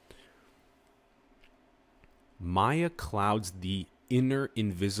 Maya clouds the inner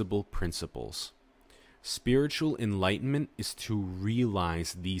invisible principles. Spiritual enlightenment is to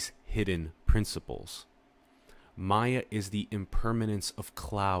realize these hidden principles. Maya is the impermanence of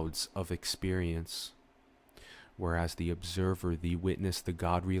clouds of experience, whereas the observer, the witness, the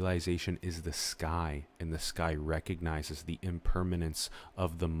God realization is the sky, and the sky recognizes the impermanence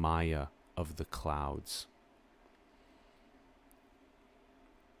of the Maya of the clouds.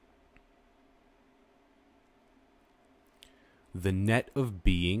 The net of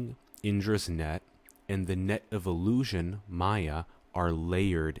being, Indra's net, and the net of illusion, Maya, are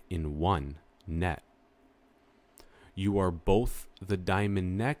layered in one net. You are both the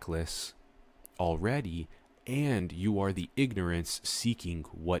diamond necklace already, and you are the ignorance seeking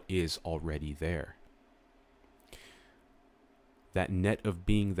what is already there. That net of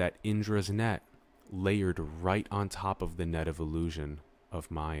being, that Indra's net, layered right on top of the net of illusion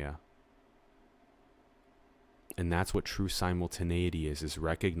of Maya. And that's what true simultaneity is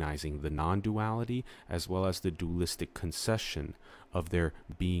recognizing the non-duality as well as the dualistic concession of there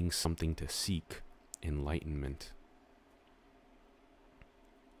being something to seek, enlightenment.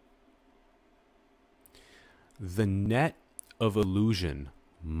 The net of illusion,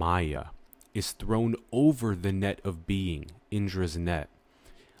 Maya, is thrown over the net of being, Indra's net.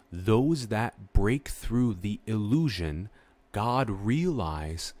 Those that break through the illusion, God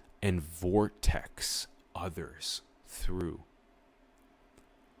realize and vortex others through.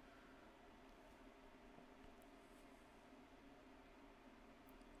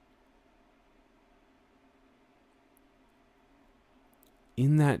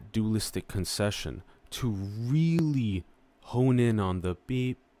 In that dualistic concession, to really hone in on the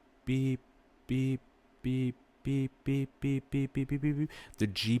beep, beep, beep, beep, beep, beep, beep, beep, beep, beep, beep, the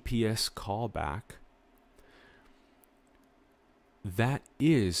GPS callback, that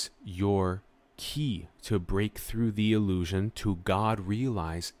is your key to break through the illusion, to God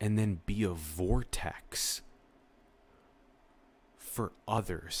realize, and then be a vortex for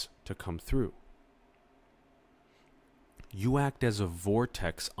others to come through. You act as a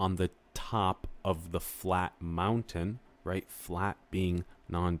vortex on the top of the flat mountain, right? Flat being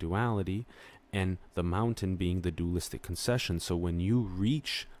non-duality, and the mountain being the dualistic concession. So when you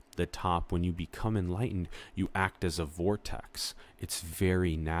reach the top, when you become enlightened, you act as a vortex. It's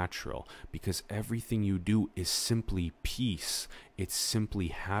very natural because everything you do is simply peace. It's simply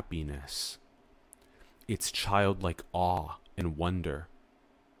happiness. It's childlike awe and wonder,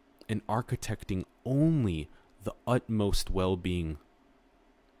 and architecting only the utmost well-being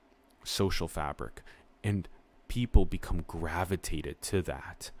social fabric, and people become gravitated to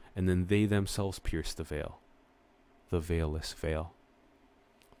that, and then they themselves pierce the veil, the veilless veil.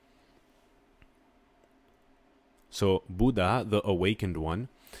 So Buddha, the awakened one,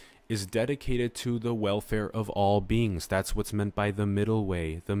 is dedicated to the welfare of all beings. That's what's meant by the middle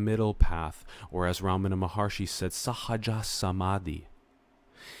way, the middle path, or as Ramana Maharshi said, Sahaja Samadhi.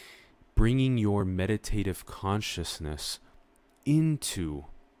 Bringing your meditative consciousness into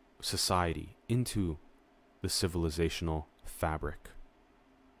society, into the civilizational fabric.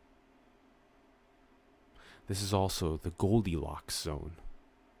 This is also the Goldilocks zone.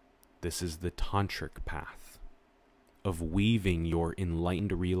 This is the tantric path of weaving your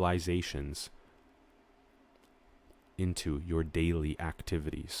enlightened realizations into your daily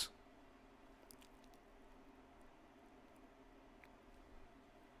activities.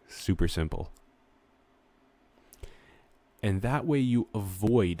 Super simple. And that way you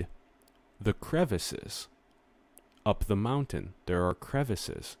avoid the crevices. Up the mountain, there are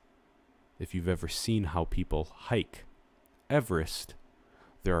crevices. If you've ever seen how people hike Everest,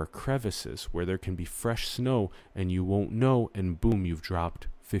 there are crevices where there can be fresh snow and you won't know, and boom, you've dropped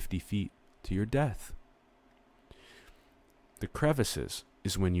 50 feet to your death. The crevices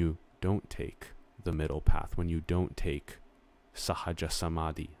is when you don't take the middle path, when you don't take Sahaja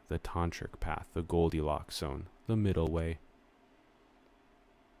Samadhi, the tantric path, the Goldilocks zone, the middle way.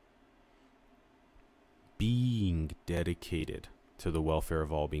 Being dedicated to the welfare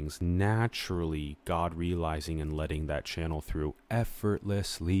of all beings, naturally God realizing and letting that channel through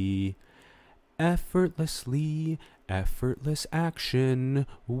effortlessly, effortlessly, effortless action,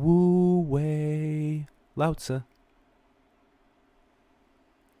 Wu Wei, Lao Tzu.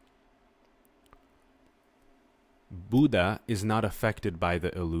 Buddha is not affected by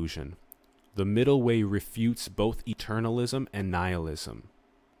the illusion. The middle way refutes both eternalism and nihilism.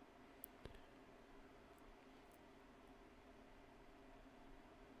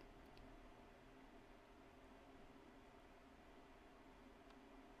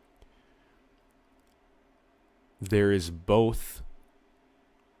 There is both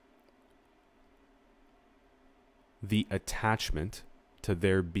the attachment to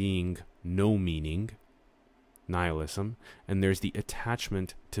there being no meaning, nihilism, and there's the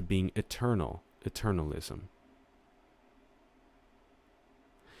attachment to being eternal, eternalism.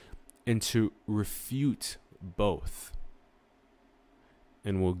 And to refute both,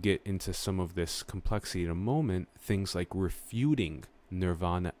 and we'll get into some of this complexity in a moment, things like refuting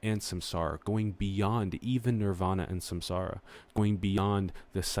nirvana and samsara, going beyond even nirvana and samsara, going beyond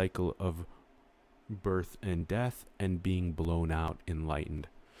the cycle of birth and death and being blown out, enlightened.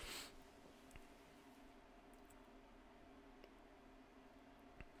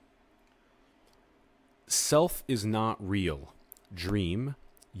 Self is not real, dream,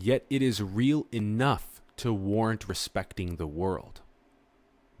 yet it is real enough to warrant respecting the world.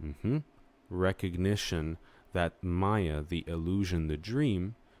 Recognition that Maya, the illusion, the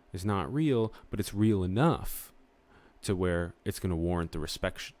dream, is not real, but it's real enough to where it's going to warrant the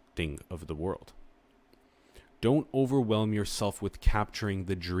respecting of the world. Don't overwhelm yourself with capturing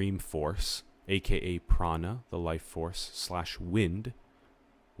the dream force, aka prana, the life force, / wind,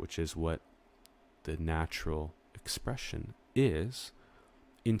 which is what the natural expression is,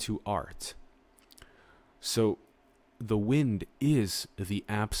 into art. So the wind is the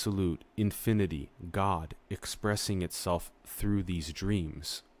absolute infinity, God expressing itself through these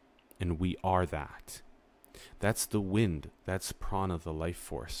dreams, and we are that. That's the wind, that's prana, the life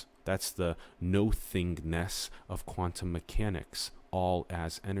force. That's the no-thingness of quantum mechanics, all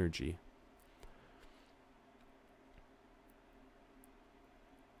as energy.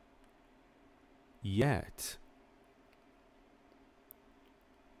 Yet,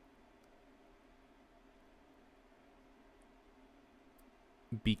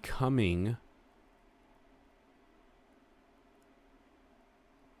 becoming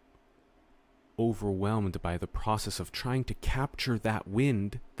overwhelmed by the process of trying to capture that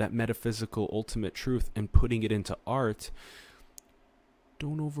wind, that metaphysical ultimate truth, and putting it into art,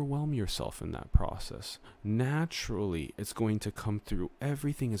 don't overwhelm yourself in that process. Naturally, it's going to come through.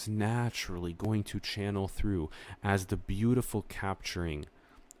 Everything is naturally going to channel through as the beautiful capturing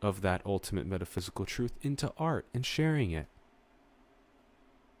of that ultimate metaphysical truth into art and sharing it.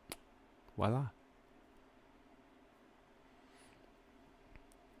 Voila.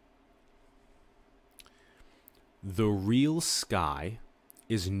 The real sky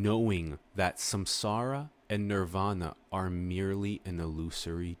is knowing that samsara and nirvana are merely an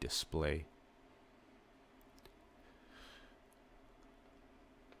illusory display.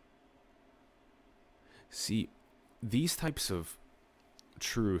 See, these types of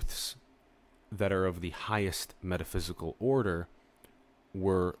truths that are of the highest metaphysical order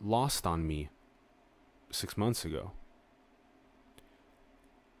were lost on me 6 months ago.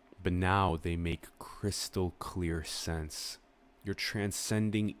 But now they make crystal clear sense. You're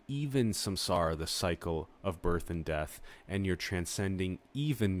transcending even samsara, the cycle of birth and death, and you're transcending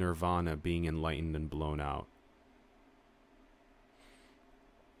even nirvana, being enlightened and blown out.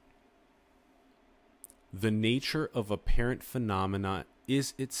 The nature of apparent phenomena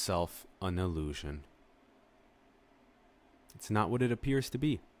is itself an illusion. It's not what it appears to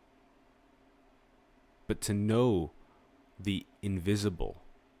be. But to know the invisible,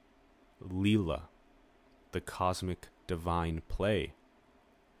 Leela, the cosmic divine play,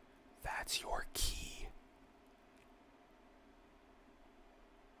 that's your key.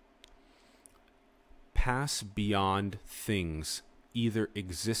 Pass beyond things either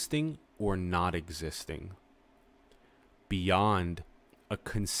existing or not existing, beyond a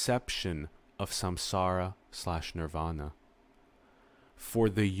conception of samsara/nirvana. For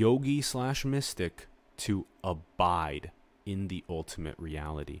the yogi/mystic to abide in the ultimate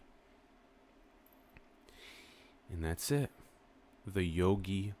reality. And that's it. The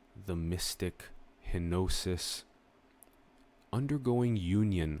yogi, the mystic, henosis, undergoing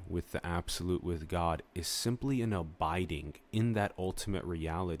union with the absolute, with God, is simply an abiding in that ultimate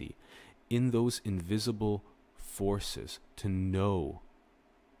reality, in those invisible forces, to know,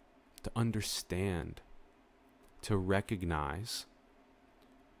 to understand, to recognize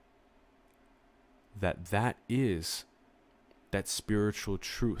that that is that spiritual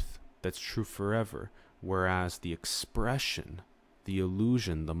truth that's true forever. Whereas the expression, the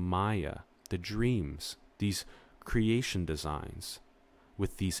illusion, the maya, the dreams, these creation designs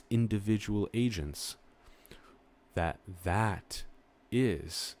with these individual agents, that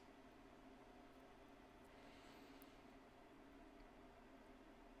is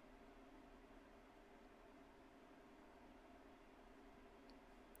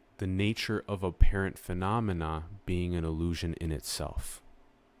the nature of apparent phenomena being an illusion in itself.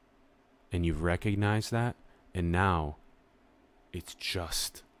 And you've recognized that, and now it's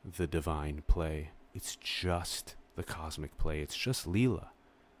just the divine play. It's just the cosmic play. It's just Leela.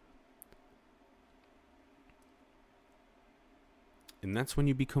 And that's when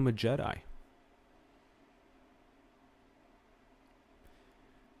you become a Jedi.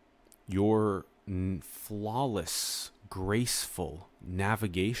 Your flawless, graceful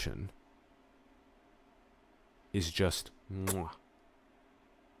navigation is just mwah.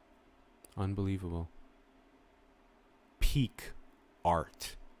 Unbelievable. Peak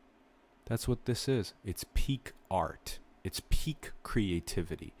art. That's what this is. It's peak art. It's peak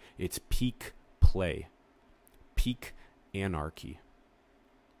creativity. It's peak play. Peak anarchy.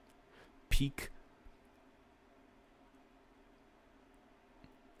 Peak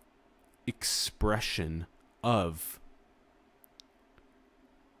expression of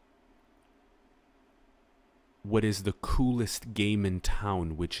what is the coolest game in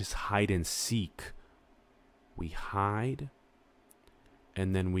town, which is hide and seek. We hide,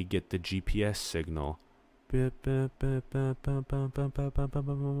 and then we get the GPS signal to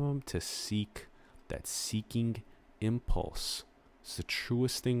seek. That seeking impulse. It's the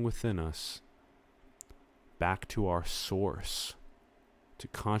truest thing within us. Back to our source, to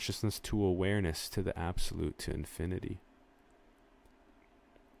consciousness, to awareness, to the absolute, to infinity.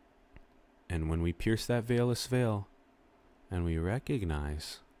 And when we pierce that veilless veil, and we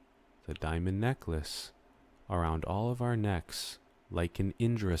recognize the diamond necklace around all of our necks, like an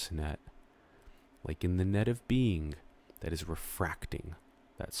Indra's net, like in the net of being that is refracting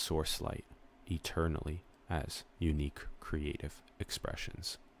that source light eternally as unique creative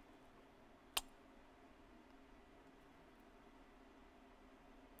expressions.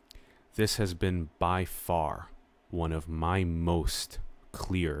 This has been by far one of my most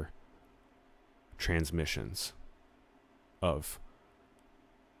clear transmissions of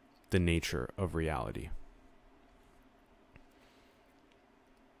the nature of reality.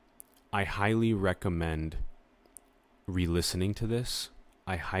 I highly recommend re-listening to this.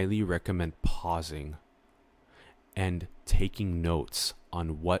 I highly recommend pausing and taking notes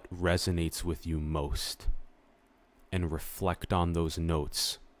on what resonates with you most, and reflect on those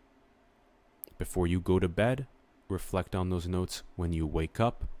notes. Before you go to bed, reflect on those notes. When you wake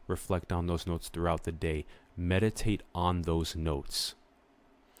up, reflect on those notes throughout the day. Meditate on those notes.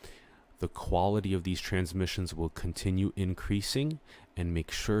 The quality of these transmissions will continue increasing, and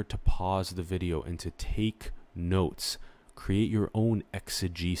make sure to pause the video and to take notes. Create your own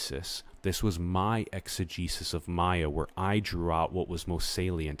exegesis. This was my exegesis of Maya, where I drew out what was most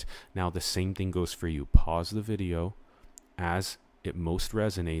salient. Now the same thing goes for you. Pause the video as it most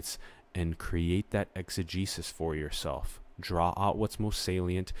resonates, and create that exegesis for yourself. Draw out what's most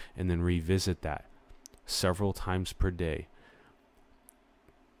salient and then revisit that several times per day.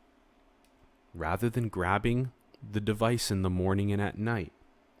 Rather than grabbing the device in the morning and at night,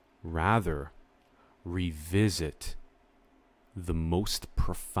 rather revisit the most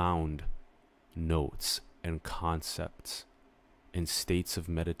profound notes and concepts and states of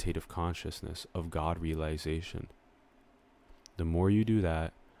meditative consciousness, of God realization. The more you do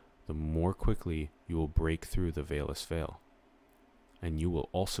that, the more quickly you will break through the veilless veil. And you will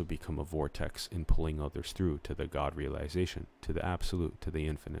also become a vortex in pulling others through to the God realization, to the absolute, to the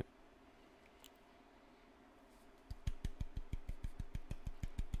infinite.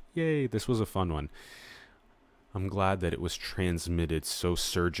 Yay, this was a fun one. I'm glad that it was transmitted so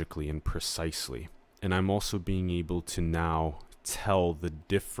surgically and precisely. And I'm also being able to now tell the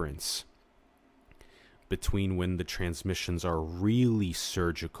difference between when the transmissions are really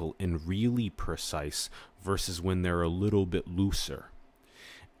surgical and really precise versus when they're a little bit looser.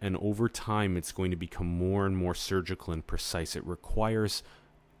 And over time, it's going to become more and more surgical and precise. It requires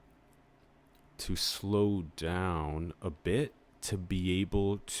to slow down a bit to be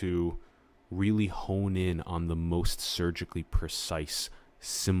able to really hone in on the most surgically precise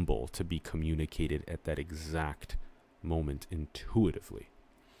symbol to be communicated at that exact moment intuitively.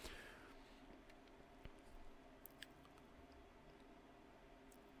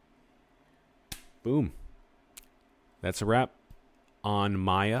 Boom. That's a wrap on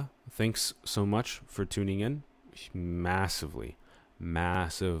Maya. Thanks so much for tuning in. Massively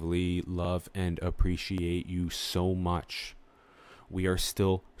love and appreciate you so much. We are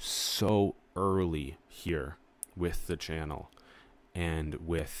still so early here with the channel and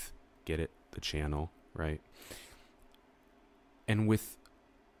with, get it, the channel, right? And with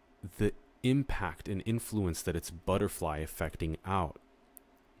the impact and influence that it's butterfly affecting out.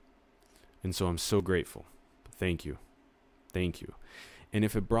 And so I'm so grateful. Thank you. Thank you. And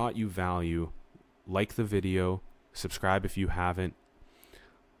if it brought you value, like the video, subscribe if you haven't,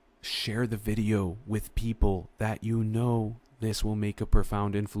 share the video with people that you know this will make a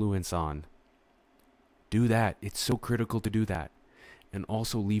profound influence on. Do that. It's so critical to do that. And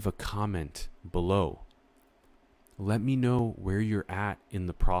also leave a comment below. Let me know where you're at in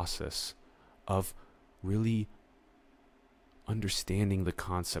the process of really understanding the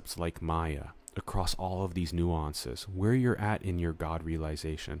concepts like Maya across all of these nuances, where you're at in your God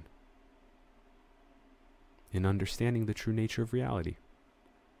realization, in understanding the true nature of reality.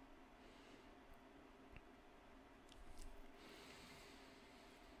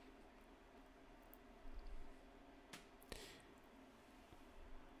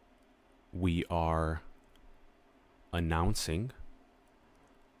 We are announcing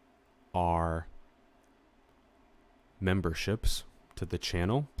our memberships to the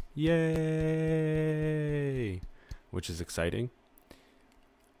channel. Yay! Which is exciting.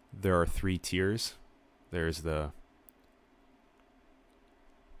 There are 3 tiers. There's the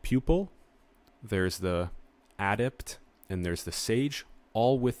pupil, there's the adept, and there's the sage,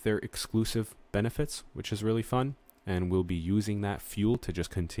 all with their exclusive benefits, which is really fun. And we'll be using that fuel to just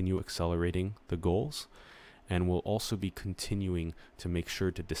continue accelerating the goals. And we'll also be continuing to make sure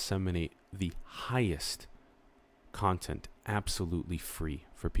to disseminate the highest content absolutely free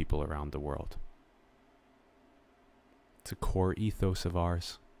for people around the world. It's a core ethos of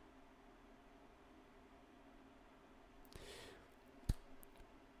ours.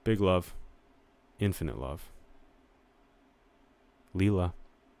 Big love, infinite love. Leela,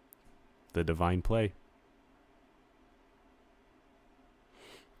 the divine play.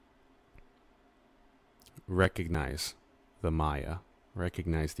 Recognize the Maya,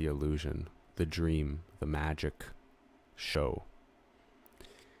 recognize the illusion, the dream, the magic show.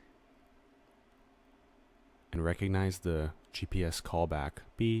 And recognize the GPS callback,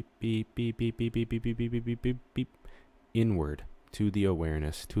 beep, beep, beep, beep, beep, beep, beep, beep, beep, beep, beep, beep, beep, inward to the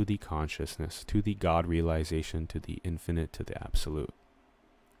awareness, to the consciousness, to the God realization, to the infinite, to the absolute.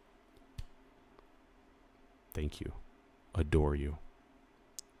 Thank you. Adore you.